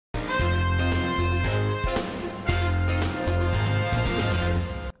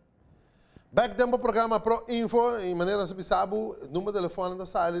Back tempo programa Pro Info, em maneira de saber, número de telefone da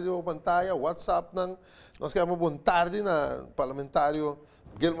sala de pantalla, WhatsApp, nós queremos boa tarde na parlamentário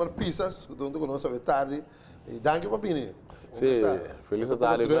Guilmar Pisas, que todo mundo conhece tarde, e danke para Pini. Sim, feliz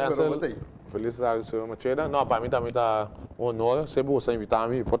tarde, feliz tarde, senhor Macheda. Não, para mim também está um honor, sempre você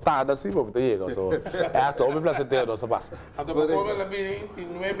invitar-me, por tarde assim, para ter chegado. É, estou bem prazer ter nossa passa. Então, por favor, lá bem,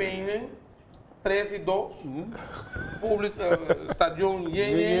 9 13 e 2, público, estádio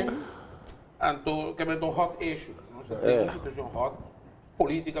Yen, então, que é um hot issue, é uma situação hot,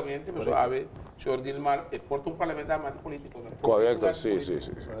 politicamente, mas sabe, o senhor Guilmar é porta parlamentar mais político. Correto, sim.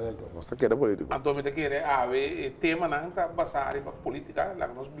 Mas está querendo político. Então, me quer o tema não está baseado para política, lá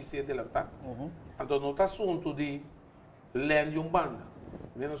que nós visitamos adelantar. Então, não está assunto de land de uma banda,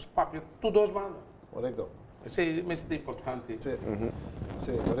 nem nos papéis, tudo as bandas. Correto. Isso é mais importante.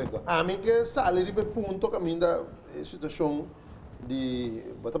 Sim, correto. A mim que sale de ponto que a mim da situação de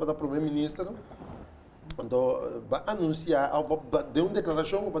bater primeiro-ministro, então vai anunciar, deu uma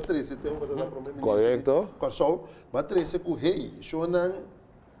declaração para trazer tem para primeiro-ministro. Correto. Corso, vai trazer com o rei, chonan,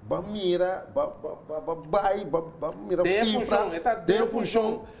 vai mira, vai mira cifra, tem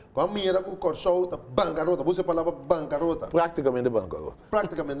função, vai mira com o corso, da bancarrota, você falava bancarrota. Praticamente bancarrota.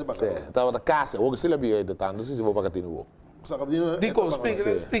 Praticamente bancarrota. Sim, estava na casa, hoje se lhe de tanto, se vou para Catino. Dico,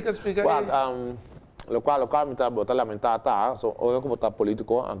 explica. Local me está botando lamentar, tá? So, eu como tá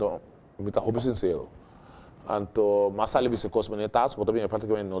político, então me está roubo sincero. Então, mas ali você costuma netar, so também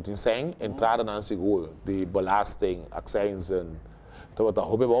praticamente não tem sem entrada na seguro de belasting, accijnsen, então botar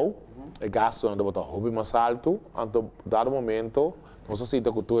roubo bom, e gasto então botar roubo mais alto, então dado momento nós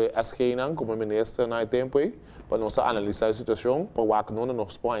cita que tu é esquina como ministro na tempo aí, para nós analisar a situação, para o que não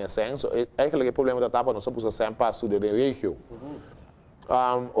nos põe a sem, so eigenlijk o problema da tapa nós busca sempre a estudar de região.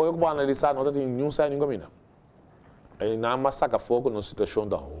 Hoje eu vou analisar, não tem nenhum sai nenhum caminho. E nada mais saca fogo na situação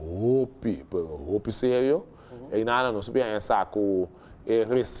da roupa sério. E nada nós pensa que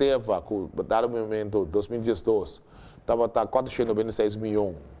reserva que dado momento 2012 estava 496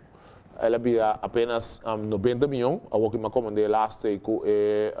 milhões. Ela havia apenas 90 milhões. A que me comandei lá com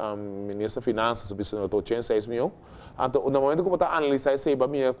o ministro das Finanças, a 86 milhões. Então, no momento que eu vou analisar isso, eu vou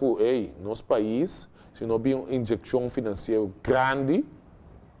ver que nosso país, se não houver uma injeção financeira grande,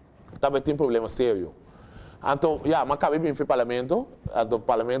 também tem problema sério. Então, mas acabei de ir para o parlamento, o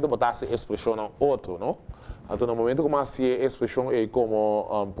parlamento botasse expressão a outro, não? Então, no momento que comecei a expressão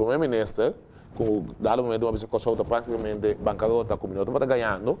como primeiro-ministro, dado momento uma pessoa está praticamente bancarrota, como não está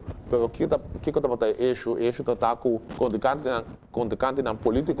ganhando, mas o que está eixo está com condicante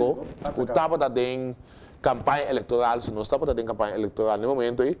político, que estava dando campanha eleitoral, se não estava dando campanha eleitoral no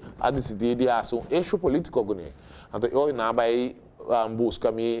momento, a decidir de fazer um eixo político com ele. Então, eu não vai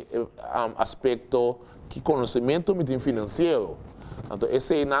buscar aspecto que conhecimento financeiro. Então,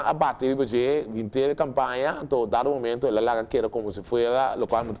 esse é a bater de inteira campanha, então, dado momento, ela quer como se fosse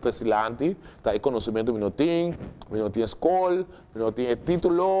local muito tracilante, tá, conhecimento não tem escola, não tem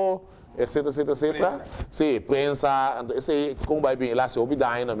título, etc. Sim, prensa, então, esse como vai vir lá se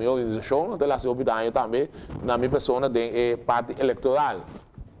obedece na minha organização, então lá se obedece também na minha pessoa de parte eleitoral.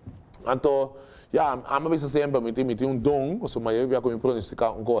 Então, a minha vez sempre me tem um dom, ou seja, eu ia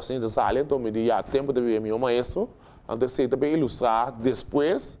pronunciar um coisa de sala, então me diz, tempo de ver meu maestro, então sei também ilustrar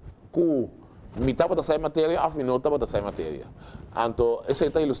depois que me estava a sair matéria, afinal estava a sair matéria. Então, esse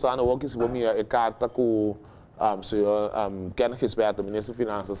está ilustrando o que se vou a carta que o senhor Ken Gisberto, ministro das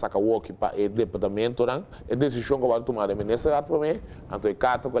Finanças, saca o que para o departamento, a decisão que vai tomar o ministro para mim, então a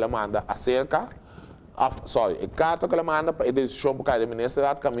carta que ele manda acerca. A carta que ela manda para a decisão para o ministro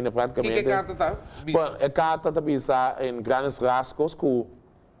caminha praticamente. E que carta está? A carta está vista em grandes rasgos que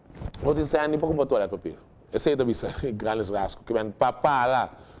não tem nem para como toalha de papel. Essa é a vista em grandes rasgos que vem para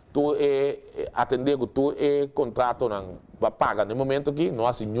tu atender que tu contrato não vai pagar no momento que não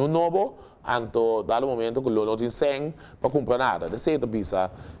há nenhum novo, então dado momento que não tem sem para comprar nada. Essa é a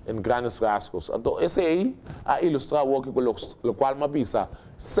vista em grandes rasgos. Então esse aí a ilustrar o que o qual uma vista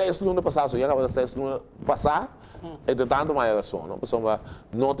 6 lunas passados, já acaba de 6 lunas passar, é de tanto mais razão, não? Pessoal,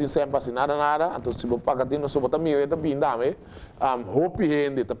 não tem sempre assim nada, então se você paga tem, nós vamos também está vindo também, roupa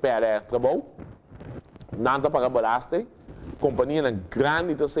gente está perto, trabalho, não está pagando balaste, companhia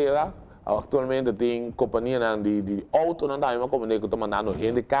grande terceira, atualmente tem companhia de auto, não dá uma companhia que está mandando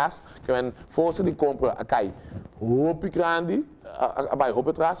gente de casa, que vem força de compra a cair, roupa grande, vai roupa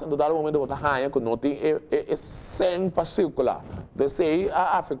atrás, então dado momento que está que não tem sem para circular. Desse aí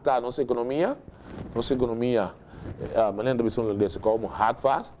a afetar nossa economia, mas nem da visão desse como hard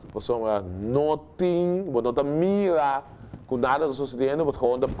fast, pessoa não tem, não mira com nada do sucedendo, porque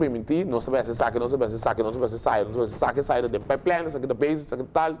quando permitir, não se vai se saque, não se vai se saque, não se vai se sair, não se vai se saque, sair da pipeline, sair da base, sair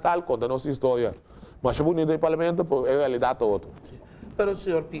tal, conta a nossa história. Mas é bonito no parlamento, é realidade outra. Pero,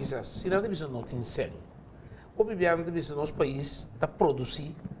 senhor Pisa, se não tem não tem cem, o Bibiano tem no nosso país está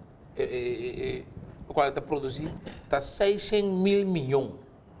produzir, o qual está produzir, está 600 mil milhões,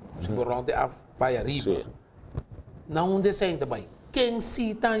 se for onde vai arriba. Não um desenho também. Quem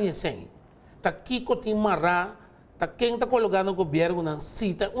se está em desenho? Está aqui com o mará, tá quem está colocando o governo na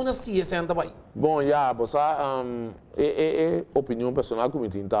cita, uma ciência também. Bom, já, você opinião pessoal que me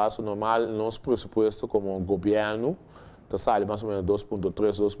tem normal, nosso pressuposto como governo, tá sale mais ou menos 2,3,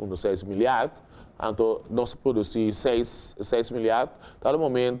 2,6 milhares, então nós produzimos 6 milhares, tá no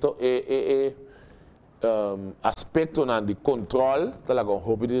momento aspecto de controle, tá lá com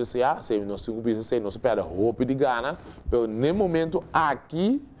roupa de DCA, se nós não se perde roupa de Gana, mas no momento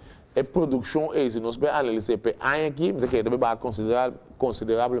aqui produção se nós analisar aqui, mas que também vai considerar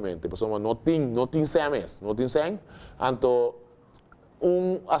consideravelmente, porque não tem 100 meses, não tem 100, então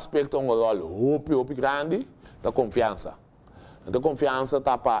aspecto roupa grande da confiança. Então, confiança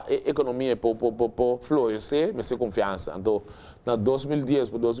está para a economia para florescer, mas sem confiança. Então, na 2010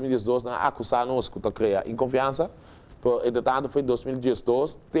 para 2012, nós acusamos que está criando inconfiança. Entretanto, foi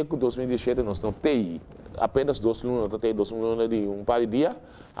 2012, até que 2017 nós não temos apenas 2 lunas, nós temos 2 lunas de par de dias.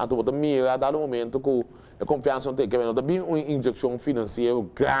 Então, vamos mirar, dado o momento que a confiança não tem, que não tem uma injeção financeira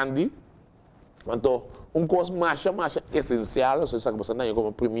grande. Então, coisa mais essencial, você sabe que você tem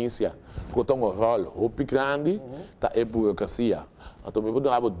como primícia, que tem um rol muito grande, é a burocracia. Então, eu vou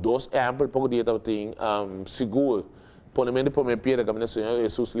dar 2 exemplos, porque dia tem seguro, ponimento para minha pira, que a minha senhora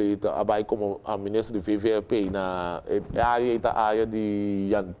Jesus Leita, vai como a ministra do VVP na área de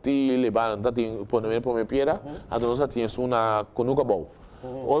Yantil, tem ponimento para minha pira, então nós temos uma conuca boa.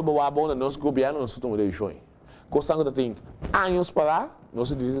 Hoje, no nosso governo, nós estamos de junho. Coisa que tem anos para lá, não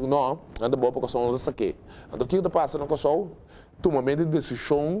se diz não, anda boa porque só nós aqui. Então, o que está passando com o sol? Tomamento de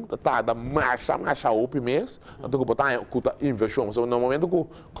decisão, da marcha o mês, então, que botar inversão. No momento que o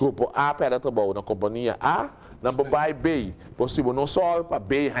grupo A perde trabalho na companhia A, na vai B, possível não só para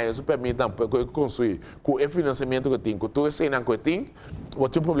B, isso permite construir com o financiamento que tem, com tudo isso que tem, vai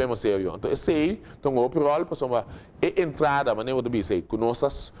ter um problema sério. Então, esse aí, então, o rol, pessoal, é entrada, maneira de dizer, com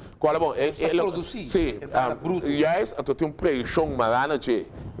nossas, qual é bom? Produzir, sim, yes, então tem um pressão marana, que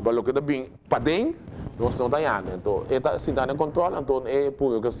o que está bem para dentro, nós não estamos. Então, se está em controle, então é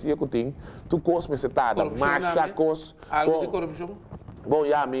burocracia que tem, tu costa, mas está, marcha, costa. Algo de corrupção? Bom,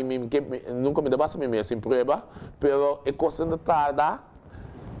 já, nunca me debate me assim prova, pero é coisa de tarda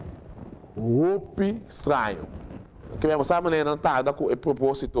roupa estranho. Que mesmo sabe maneira tarda com o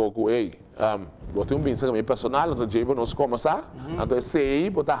propósito com ele. Eu tenho um pensamento personal, outro dia nós começar, então sei,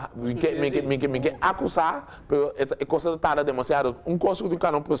 botar me que acusar, pero é coisa de tarda demasiado, coisa que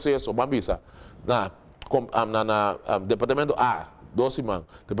tem um processo, babisa, na departamento A. 2 semanas,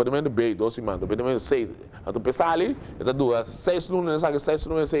 departamento B, 2 semanas, departamento C. Então, pensar ali, está 6 lunas, 6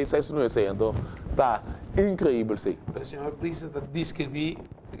 lunas, 6 lunas, então, está incrível, sim. O senhor precisa descrever,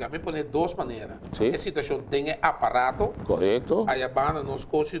 digamos, de 2 maneiras. Sim. A situação tem aparato, correto. aí a banda, nos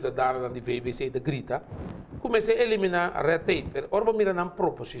cidadãos de VBC, de grita, comecei a eliminar a red tape. Ora, mira na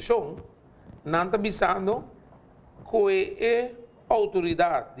proposição, não está avisando que a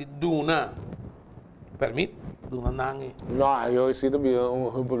autoridade de Duna permite. Não, eu sinto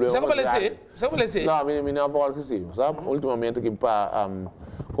um problema. Você vai dizer? Não, minha avó que sim, sabe? Ultimamente que para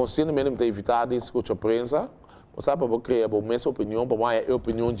constantemente me evitar de escutar a prensa, sabe, para criar a minha opinião, para minha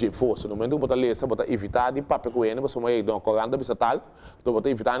opinião de força. No momento que você lê, você evitar de papel com ele, você vai dar uma corrente de tal, então você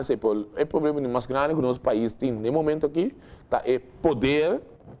evitar de ser o problema mais grande que o nosso país tem. No momento aqui, tá é poder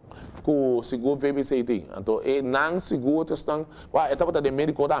que o seguro VBC tem. Então, não seguro estão, estava de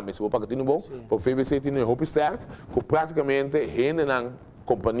médico também, se você pagar no bom, porque o VBC tem um roupa certo, que praticamente rende na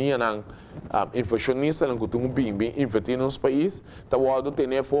companhia, na inflacionista, que tem bem investir nos países, está o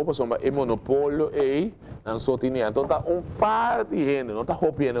ter foco, é monopólio e não só tem. Então, está par de rende, não está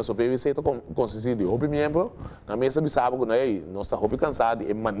roupa ainda, só VBC está consistente de roupa membro, na mesa sabe que não está roupa cansado,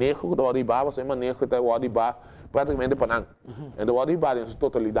 é manejo que está de bar, você manejo que está de bar, praticamente para não. Então, o de bar em sua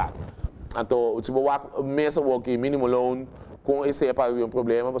totalidade. Então, se você mesa aqui mínimo loan, com esse é para um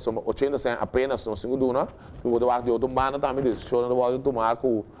problema, mas 80% apenas no segundo ano, eu vou de tomar também decisão, eu vou tomar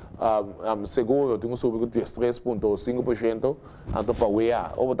com seguro, tenho subido de 3,5%, então para o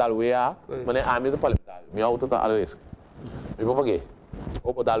EA, ou botar o EA, mas é a minha parlamentar, minha auto está a risco. E por quê?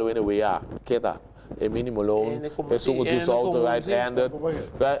 Ou botar o EA, que está? É mínimo loan, é sumo de solto, right-handed,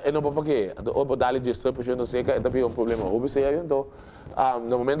 é não para quê? Ou botar de 3%, sei que é também um problema, ou seja, então,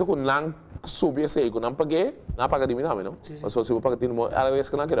 no momento que não subir esse aí, não paga de mim não. Mas se você paga de mim, ela vez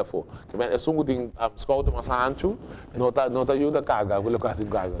que não quer for. Que é só tem escolta mais ancho, não tá ajuda a carga, colocar em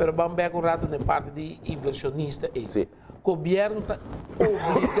carga. Pero vamos ver com rato na parte de inversionista. Sim. O governo está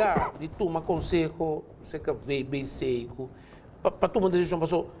obrigado a tomar conselho, você que vê bem seco, para tomar decisão,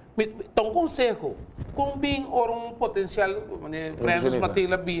 passou. Então, conselho, com bem ou um potencial, Francis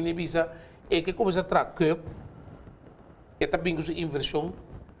Matela Bini, bisa, é que começa a trazer, é também com inversão,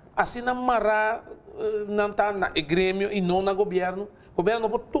 assim não mará, não está na grêmio e não na governo. O governo não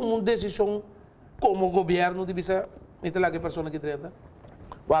pode tomar uma decisão como o governo, de bisa, então lá que a pessoa que trata.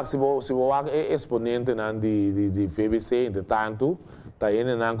 Se você é exponente de VBC, entretanto,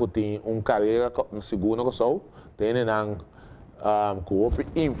 tem carreira segura que sou, tem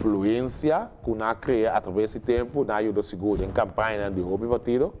influência que na cria através do tempo, na ajuda segura em campanha de hobby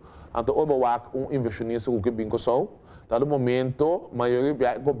partido, então houve inversionista que bem que sou, no momento, a maioria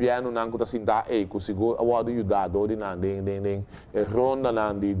do governo não está sentado com seguro, ajudado de ronda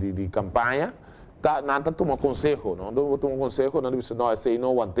de campanha. Não está tomando conselho, não toma conselho, não diz não, esse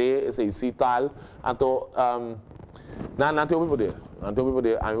não aguante, esse tal, então não tem o poder, não tem o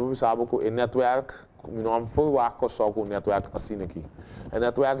poder. A mim sabe que o network, não foi o só com o network assim aqui. O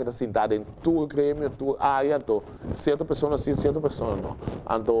network está sentado em tua grêmio, tua área, então certa pessoa sim, certa pessoa não.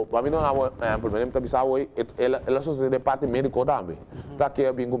 Então para mim não há problema, está pensando hoje, ela só tem parte médico também. Tá que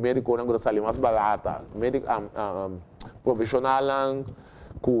é bem com médico não está saindo mais barata, médico profissional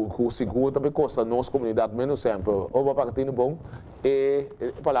com seguro também custa nossa comunidade menos sempre. Ou para partindo bom é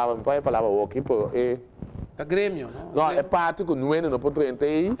palavra ok, Da grêmio, não? Não, é parte que não é no ponto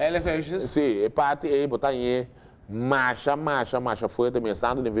aí. Sim, é parte aí botar em marcha forte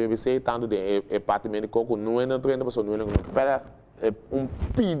começando de VBC tanto de parte médico que não é no 30% não é no que para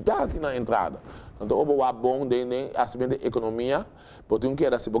pida aqui na entrada. Então o bom de assumir economia, porque um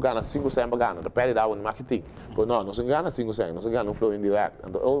quer se ganhar 500 ganha, depende da marketing. Porque não se ganha 500, não se ganha no flow indireto.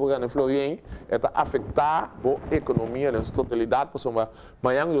 Então o ganho no flow é afetar a economia na sua totalidade, porque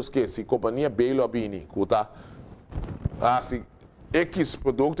amanhã eu esqueci companhia Bailo Abini, que está assim X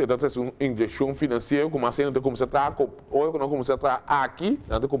produto, então é uma injeção financeira, como assim não tem como se tratar, ou não como se tratar aqui,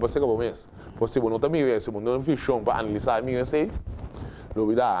 não tem como se tratar mês. Possível não também se não fichou para analisar a minha sei.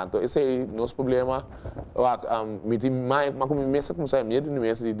 Novidade. Então, esse é o nosso problema. Mas como começa a medo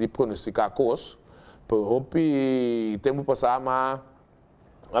de pronosticar coisas, por o tempo passado,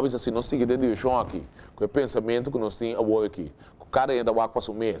 mas assim, nós seguimos a direção aqui, com o pensamento que nós temos agora aqui. Cada um está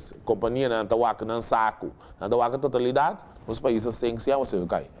para o mês, a companhia não está não saco, não está a totalidade, nos países sem que se você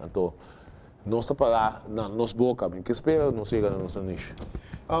cai. Então, nós estamos para nos boca, que espera não chega na nossa nicho.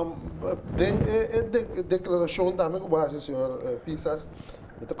 Declaração também, como o senhor Pisas,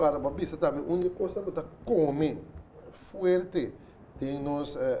 eu para a Pisa também, uma coisa que está comendo forte tem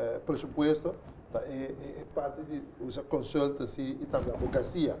nos presupuesto, é parte de usa consultancy e também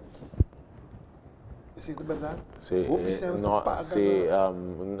advocacia. Isso é verdade? Sim,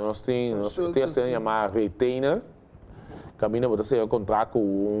 nós temos chamado retainer, caminha para ser contrato com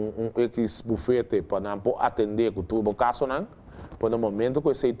um ex-bufete para não atender com tudo o caso não. No momento que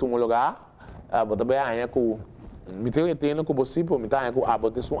você tem um lugar, você vai com me tem que você pode me ter com a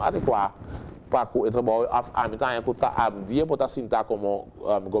proteção adequada para o trabalho a me ter com a dia para sentar como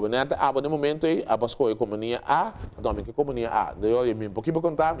governante no momento aí a escolher companhia A então que companhia A eu me pouquinho para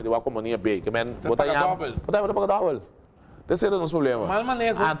contar me deu a companhia B que men botar double esse é o nosso problema mal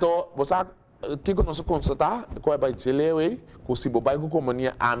manejo então você que nós constatar qual é para Chile aí que se vai com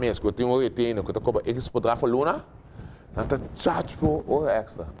companhia A mesmo que tem um retainer que está com exportar para Luna não está charge por hora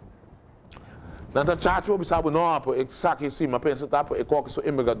extra. Não está charge por sabe não, porque sabe que sim, mas pensa tá porque qualquer sou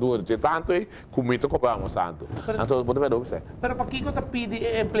empregador de tanto e comida compramos tanto. Então pode ver você. Pero para que está pede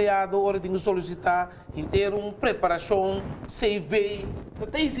empregado hora tem que solicitar em ter uma preparação CV,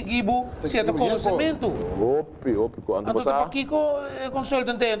 tem seguido certo conhecimento. Óbvio. Então para que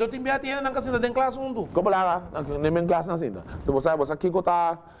consultante então tem já tem na casa de classe mundo. Como lá, nem classe na cinta. Então você aqui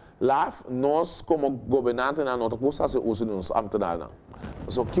está lá nós como governante na nossa coisa usa nos ambtenaar.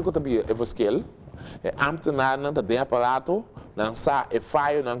 So que que também é skill é ambtenaar não tem aparato não sabe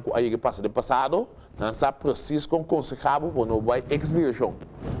falha não aí que passa de passado não sabe preciso com conselheiro para não vai ex-direção.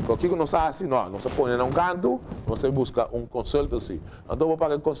 Porque que não sabe assim não se põe num canto nós temos buscar consultancy. Então vou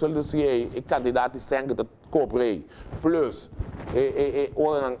para consultancy é candidato sem que cobre plus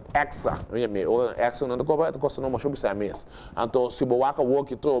hora extra, hora extra não cobra, custa não mais sobre mês. Então se você vai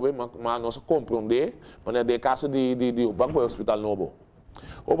work trobe, mas nós compreender, mas de caso de banco é hospital novo.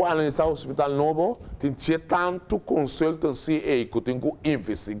 Ou para analisar o hospital novo, tem tanto consultancy aí que tem que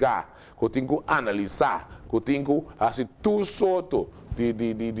investigar, que tem que analisar, que tem que assim tudo solto,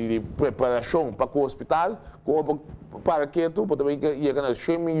 de preparação para o hospital, para que tu também chega a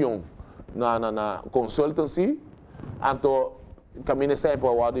 100 milhões na consultancy, então caminha sempre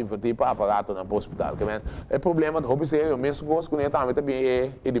para o invertir para aparato no hospital. O problema do hobby é o mesmo coisa que também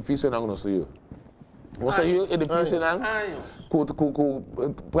é edifício não nosso nosso edifício não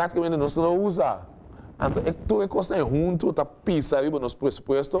praticamente não usa. Então, tudo é coisa junto, tá pisa aí nos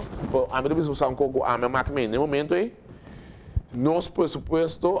pressupostos. A minha visão com a minha máquina no momento é nos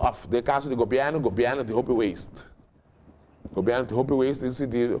pressupostos de caso de governo de hobby waste. Governo de hobby waste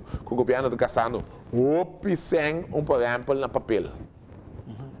decidiu que o governo está gastando hobby sem por exemplo na papel.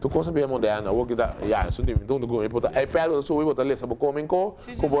 Tu coisa bem moderna, o que dá, isso de então do importa. É pelo sua botar lesa para comer com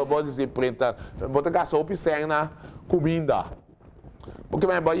pode dizer preta, botar gastar hobby sem na comida. Porque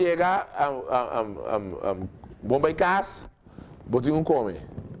vai chegar bom vai casa, botar come.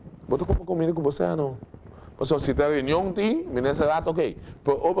 Botar comida com você não. So, se tem reunião, tem, ministro lá, ok.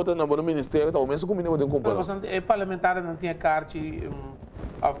 Pero o botar no ministério, o mesmo comida botar comprar. Mas o parlamentar não tinha carta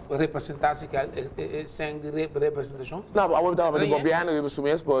representasse que sem representação? Não, a botar o governo e o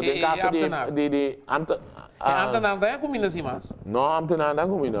mesmo, por em caso de anta não tem comida assim mais. Não, anta não tem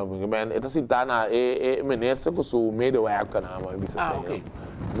comida, porque man, esta sintana é ministro com seu meio época na mão, bisa ah, ok.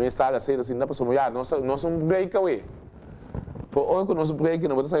 Ministro assim, assim, dá para somar, não são break away. Por hoje que nós break,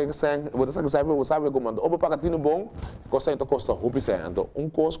 não vou saber como anda. O pacotinho bom, custa então custa o piso. Então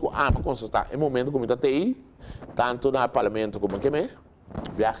custo para consultar. É momento como está aí, tanto no parlamento como aqui mesmo,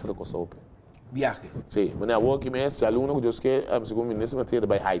 viagem do custo. Viagem. Sim, mas na que mesmo, se aluno que Deus quer, segundo o ministro Matheus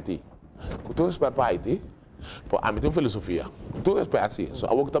vai Haiti. Tu respeita para Haiti? Por a mim tem filosofia. Tu respeita assim. So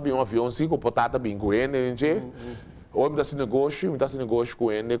a que tá bem um avião assim, com potata bem com ele, gente. Hoje me dá esse negócio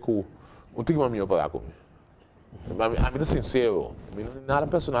com ele, com um tipo de para comer. A vida sincero, nada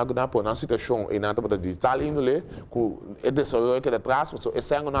personal que dá por na situação e nada para digital indo ler com é desenvolver que atrás,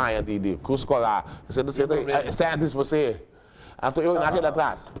 esse ano não é de cruz colar, esse é de você. Então eu naquele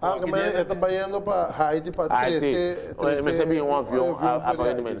atrás. Mas eu trabalhando para Haiti para crescer. Eu recebi um avião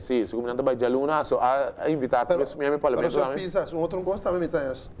aparentemente sim, segundo eu trabalho de aluna, só a invitar para esse mesmo parlamento. Mas só pensa, um outro gosto também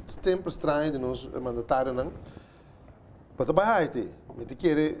está tempo estranho de nos mandatário não. Para trabalhar Haiti. Mete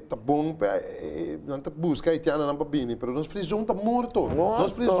querer, tá bom, não tá busca haitiano não para bem, mas nosso frisão tá morto.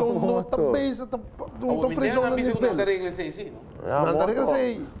 Nosso frisão não tá bem, não tá frisão no nível. Não tá regra sei, não. Não tá regra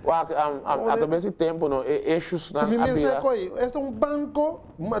sei. Até esse tempo não, eixos na minha mensagem é um banco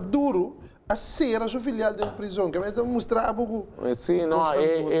maduro a ser a sua filial de prisão, que vai mostrar pouco. Sim, não,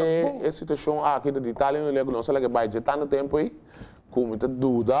 é situação aqui de Itália, não sei lá que vai de tanto tempo aí, com muita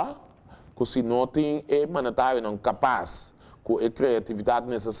dúvida, que se não tem monetário não capaz com a criatividade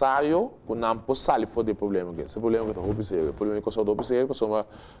necessária, com não pode sair fora do problema. Esse problema que está observando, o problema que eu estou observando,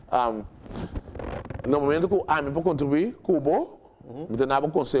 no momento que a mim pode contribuir, Cuba, me tem um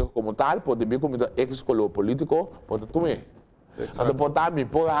conselho como tal, pode vir com ex-color político, pode tomar. Então, pode dar me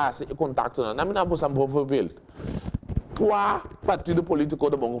pode fazer contato, não me dá para um povo papel. Qual partido político é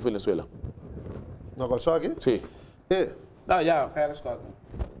bom com Venezuela? Não gostou aqui? Sim. Não, já, quero escutar.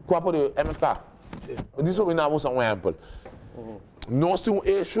 Qual pode MFK? Sim. Isso me dá um exemplo. Nós temos um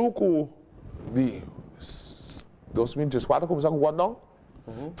eixo de 2014, começamos com o Guandong.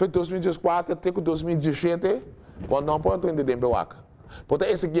 Foi 2014 até 2017, Guandong pode entender bem o Waka. Portanto,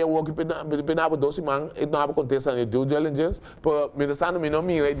 esse aqui é o que penava 12 semanas, e não acontece na due diligence, por ministrar no meu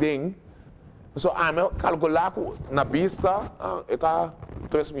nome é dentro. Só calcular na pista, está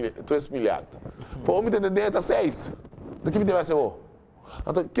 3 milhares. Por homem entender, está 6. Daqui me deve ser o.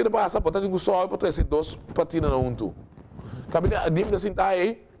 Então, que passa, portanto, o sol para 3 2 patina no unto. Cabe a dívida assim tá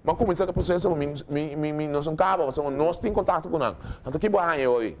aí, mas começar o processo, nós não acaba, nós temos contato com ele. Então, que bom é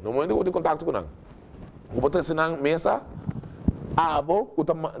hoje? No momento que eu tenho contato com ele, eu vou ter na mesa, vou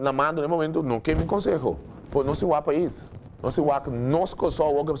na mão no momento, não quer me conselho, porque nós temos o país. Nós temos nós só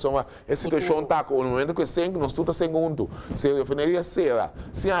o que pessoa, essa situação está no momento que nós estamos sem junto. Se a refineria será,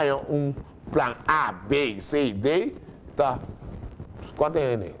 se há plano A, B, C, D, tá? Quanto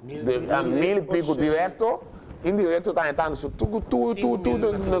é ele? 1.000 e pico direto. Indireto está entrando, tudo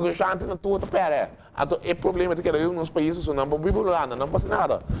negociante, tudo pera. Então, o problema é que nos países não vão lá, não passa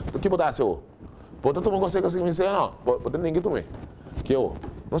nada. Então, o que pode ser? Portanto, não consegue se vencer, não. Portanto, ninguém tome. Que eu?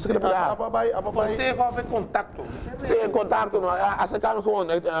 Não sei o que é. Você vai contato. Sim, contato. Essa cara com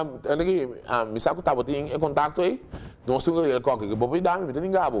me sabe que estava em contato aí. Nós temos que colocar que vou dar, me tem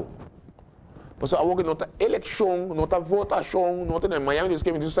engabo. Mas a que não está eleição, não está votação, não tem amanhã diz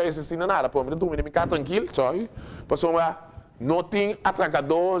que me diz isso nada, por mim tu me ficar tranquilo, sabe? Mas não tem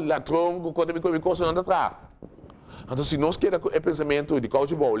atracador, ladrão, que coisa não está atrás. Então, se nós queremos o pensamento de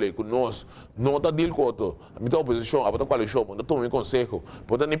causa boa, que nós não está deal com a oposição, a coalição, não tomamos conselho,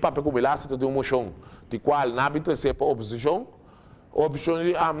 porque nem papel como lá se tem uma moção, de qual na habita se para a oposição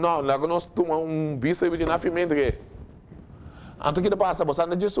diz, não, lá nós tomamos vista de na firmeza. Então, o que passa? Você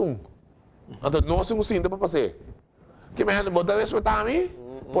anda de um. Então, nós somos sim para fazer. Que me você respeitar a mim,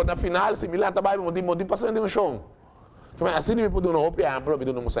 porque na final, se me lá trabalha, eu passar de um chão. Assim, não pode não opiar, para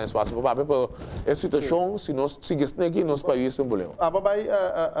não mostrar espaço para papel, porque a situação, se nós seguimos aqui, nosso país tem um problema.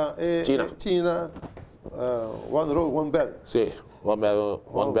 China, one road, one belt. Sim, one belt,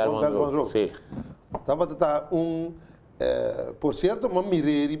 one road. Sim. Estava por certo, uma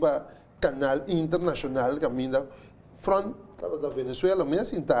mirei para canal internacional que ainda front da Venezuela, mas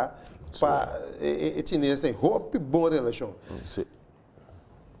assim tá para o chinês tem boa relação. Sim.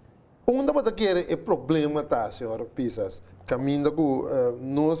 Onde você quer o problema tá, senhor Pisas, caminho com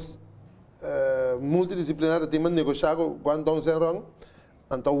nós multidisciplinar tema negociar com quando se rang,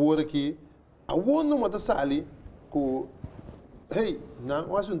 então agora aqui, a onde você sali com hey,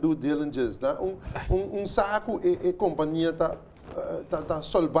 não acho due diligence, um saco e companhia tá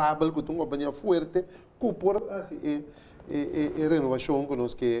solvável com uma companhia forte, com por assim e renovação que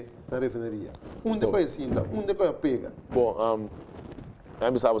nós que na refinaria. Onde que é assim, onde que é pega? Bom,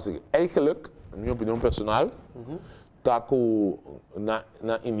 eu pensava assim, eigenlijk, na minha opinião pessoal, tá com na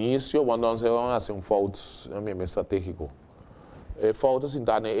início quando nós fazemos faltas na minha estratégico. Faltas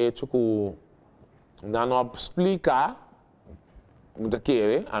então é hecho que não explicar muito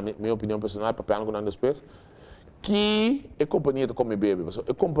querer, a minha opinião pessoal, para pegar com nós depois, que a companhia está como bebê,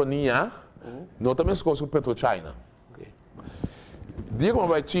 a companhia não também se consegue PetroChina. Digo que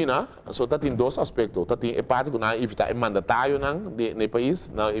vai China, só tem dois aspectos. Tem a parte que não evita o mandatário no país,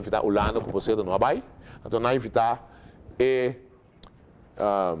 não evita a Holanda que você não vai, então não evita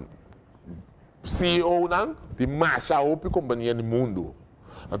o CEO de marcha a companhia no mundo.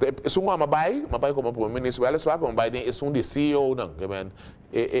 Então, é um vai como primeiro-ministro, mas vai é um de CEO,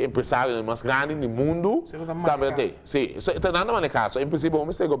 é empresário mais grande do mundo. Também tem. Sim, então não é caso. Em princípio,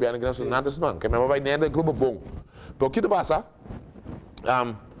 vamos ter governo que não, que vai dentro do grupo bom. Porque o que passa?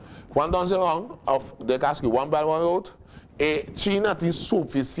 Quando nós vamos, de caso que One Belt One Road, China tem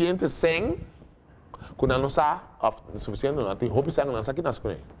suficiente sangue, quando não está suficiente, não tem roupa sangue, não está aqui nas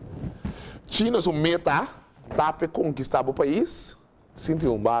coisas. China sua meta para conquistar o país, sem ter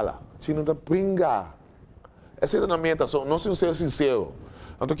bala. China está brinca. Essa é a meta, não se ser sincero.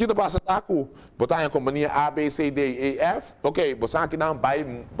 Então, o que passa tá com botar a companhia A, B, C, D, E, F, ok, você aqui não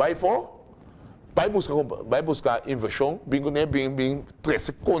vai for. Vai buscar inversão, bem,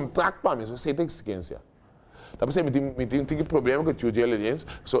 esse contrato para mim, você tem exigência. Tá pensando, tem problema com o due diligence,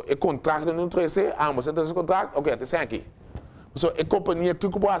 o contrato não traz, você tem esse contrato, ok, até aqui. A companhia que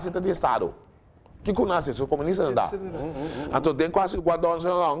você aceita de Estado, que nasce, a companhia não dá. Então, tem quase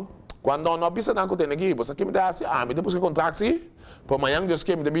quando não precisa não tem aqui, você aqui me dá assim, me dá buscar contrato, sim, para amanhã, Deus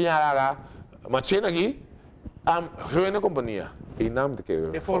que me dá bem, mas chega aqui, reúne a companhia.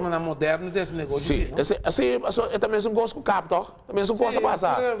 É forma moderna desse negócio. Sim, é também um gosto com capto, também um gosto a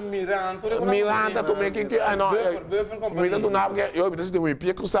passar. Miranda, também que Miranda não porque eu preciso de um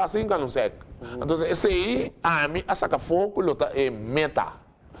pia que usa assim, não sei. Então esse aí a mim a saca fogo lota é meta.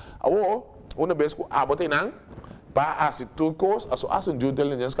 Uma vez que a botei não para assim tudo coisa, assim due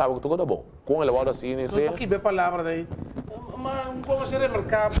diligence que tudo tá bom. Com elevado assim, esse. Não que bem palavra daí. Mas como ser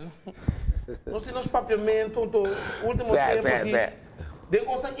remarcável. Nós temos papiamento do último tempo aqui. De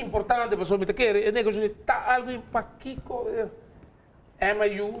coisa importante, pessoal, me quer, é negócio de algo para Kiko.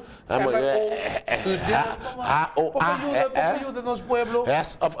 MIU, ajuda nosso povo.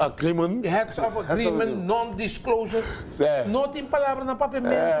 Heads of Agreement, non-disclosure. Não tem palavra na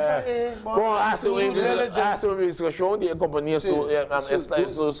papiamento. Bom, a administração de companhia,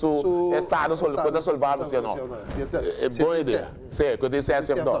 Estado, quando solvado, se não. É boa ideia. Sim, quando isso é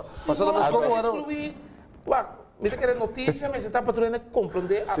assim, então. Passando mais como era. Você quer notícia, mas você está patrulhando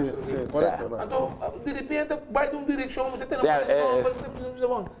compreender absolutamente. Correto. Então, de repente, vai de uma direção, você tem que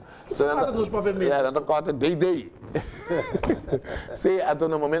fazer nos pavimentos. Não conta day. Sim, então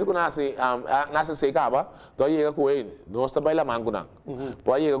no momento que nasce se acaba, então chega com ele, nós trabalhamos com ele.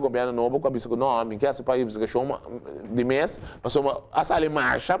 Pode chegar o governo novo, com a bisca, não, me quer se para investigação de mês, mas a sala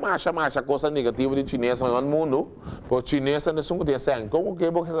marcha, coisa negativa de chinês no mundo, porque chinês não são de sangue. Como que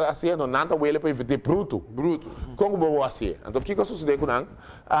você está fazendo? Não está ele para evitar bruto. Como você vai fazer? Então, o que sucede com ele?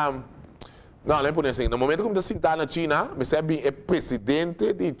 Não, não é por isso. No momento que você está na China, você é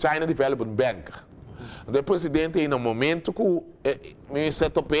presidente de China Development Bank. Então, o presidente, no momento que me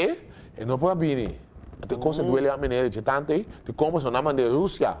setopé, não pode vir. Então, coisa do ele a maneira de tanto, de como se chama de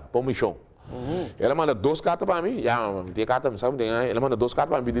Rússia para missão. Ela manda 2 cartas para mim, já, tem carta, sabe, ela manda 2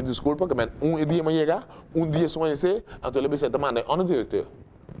 cartas para mim pedir desculpa, que um dia me chega, um dia só vai ser, então ele vai manda onde diretor.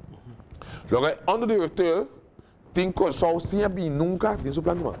 Logo, onde diretor, tem que só sem abrir nunca tem seu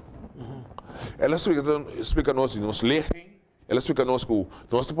plano. Ela explica nós, nós legem, ela explica nós que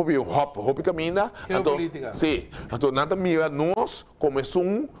nós temos que hop caminha, então, política. Sim, então nada mira nós como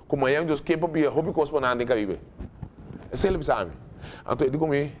como é onde os que para hop correspondente em Caribe. Esse ele sabe. Então eu digo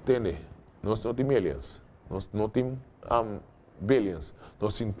me, entende? Nós não temos millions, nós não temos billions,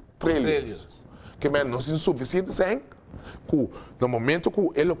 nós temos trillions. Que nós temos suficiente sem que no momento que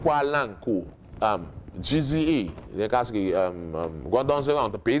ele falam que GZE, no caso que quando nós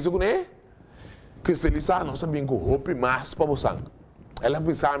vamos peso com ele, cristalizar nós sabemos que houve mais para você. Ela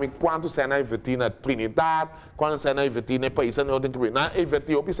pensava quanto se na investir na Trinidad, quanto se na investir na país não tem que ver, na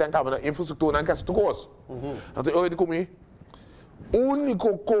investir o pensar na infraestrutura na casa do coisa. Então eu digo me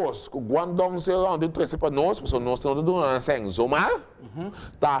único coisa que quando nós vamos interesse para nós, porque nós estamos dando sem somar,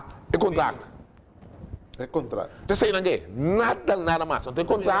 tá é contrato. É contrato. Te sei ninguém, nada mais. Não tem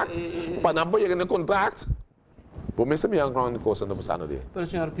contrato, para não apoiar no contrato. Por mim, sabia que não coisa não passando ali. Pero,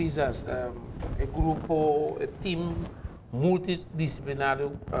 senhor Pisas, o grupo, o time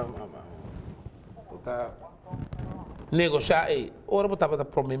multidisciplinário está negociar aí. Ora, você está para o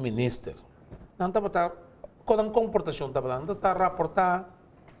primeiro-ministro. Não está para quando a comportação está para não está raportar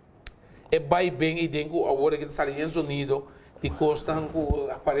e vai bem e dengo agora que está ali em sonido de costa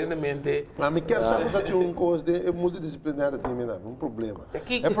aparentemente. Mas me quero saber que tinha coisa de multidisciplinar também, não, um problema.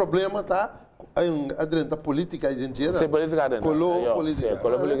 É problema tá adentro da política identidade. Sim, política dentro. Colou política.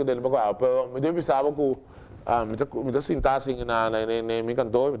 Colou política dentro, mas me deu pensava que me deu sentar assim na minha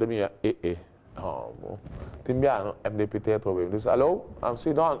cantor, me deu minha Timbiano, MDPT problema. Diz, alô,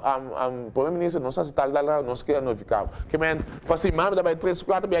 sim, não, primeiro-ministro, não sei se tal, não se quer notificar. Que men, para cima, me dá 3,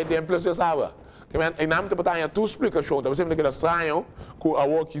 4, bem tempo, você sabe. Que men, em nome de botar tu explicação, também sempre que é estranho, que a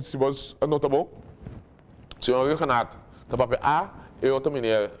work se você anota bom. Senhor Renato, da papel A, e outra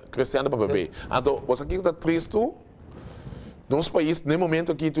menina, Cristiano da papel B. Então, você aqui está triste, nosso país, no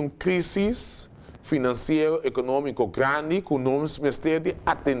momento aqui tem uma crise financeiro, econômico grande, que o nosso ministério de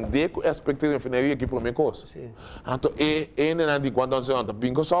atender com a expectativa de engenharia aqui para a minha coisa. Então, não de quando nós vamos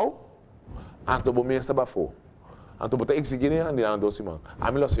pingo sol, então o mês está fora. Então, você exigir a 2 semanas.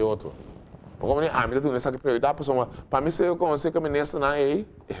 A melhor ser outro. Como a melhor tu nessa prioridade, pessoal, para mim se eu conhecer que a ministra não é,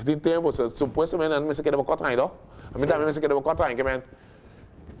 tem tempo, supostamente não me se quer dar 4 anos, a mim também me se quer dar 4 anos, que men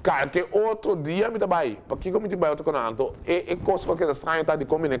que outro dia me dá bem, porque como me dá outro canto, é coisa que é estranho tá de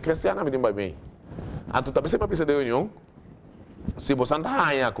como é cristiano me dá bem. Então, também sempre precisa de reunião. Se você não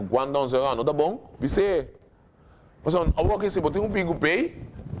está quando não está tá bom, você. Mas, se você tem pingo bem,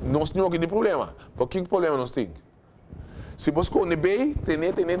 nós não temos problema. Por que problema nós temos? Se você conhece bem, tem,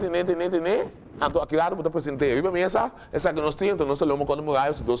 então aqui lá você apresenta. E para mim, essa que nós temos, então nós estamos quando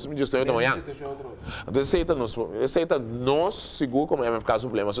moramos, 2018 da manhã. Então, aceita nós, seguro, como é ficar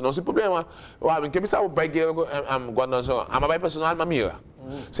problema. Se não tem problema, o que precisa vai quando nós vamos, vai personal, mas mira.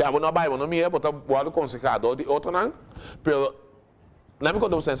 Se a não vai, não mira, porque pode aconselhar outro não, mas não me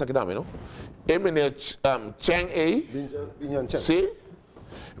conta você aqui também, não? E menino Cheng A, sim,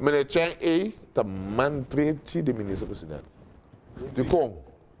 menino Cheng A, tá mantrete de ministro-presidente. De como?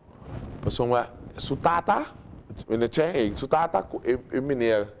 Pessoal, sutata, menino Cheng A, sutata, e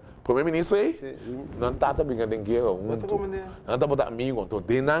menino primeiro-ministro aí, não está brincando em guerra, não está botando amigo, então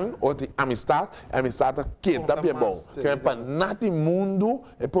denang ou de amistade que está bem bom, que é para nada mundo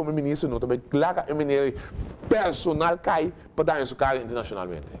é primeiro-ministro não também claro é maneira personal cai para dar isso cara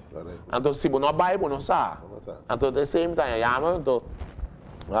internacionalmente. Então se não vai, não sabe. Então é sempre tá chama, então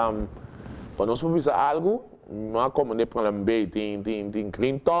quando nós vamos fazer algo, não como nem para B tem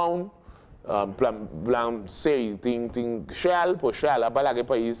Clinton plan sei tem Shell por Shell abalague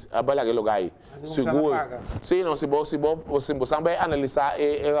país abalague lugar seguro sim não se você vai analisar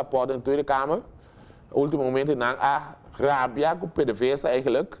e rapport em toda a câmara ultimamente não a rabia com PDVSA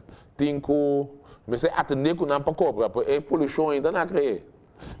eigenlijk tem que mas atender com não para cobrar porque a poluição ainda não cria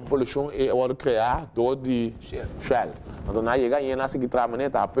poluição é hora criar do de Shell então não chega aí na seguinte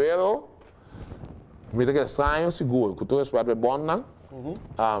maneira tá pero me dá que estranho seguro que tu espera bom não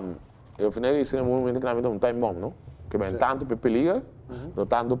eu falei isso no momento que nós não tem bom, não? Que vem tanto para peliga, não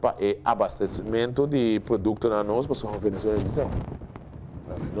tanto para abastecimento de produto na nossa pessoa Venezuela dizer.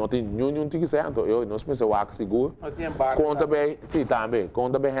 Não tem nenhum que ser, então eu nós pensamos que seguro. Conta bem, sim também,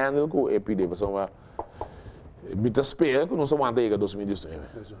 conta bem handle com epidemia, pessoal. Me espera que não só manteiga 2019.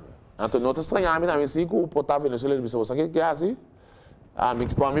 Então não está estranhando também se o potável Venezuela diz você que é assim,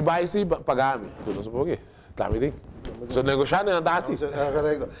 para me vai se pagar me, então não sei por quê. Tá me diz. Se negociar não dá assim.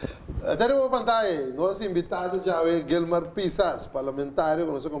 Até uma pantalla, nós invitados já é Guilmar Pisas, parlamentário,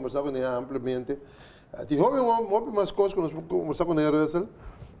 que nós conversamos com ele amplamente. Houve umas coisas que nós conversamos com ele, Russell,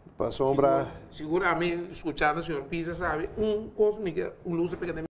 para sombra. Seguramente, escuchando o senhor Pisa, sabe, coisa, luz de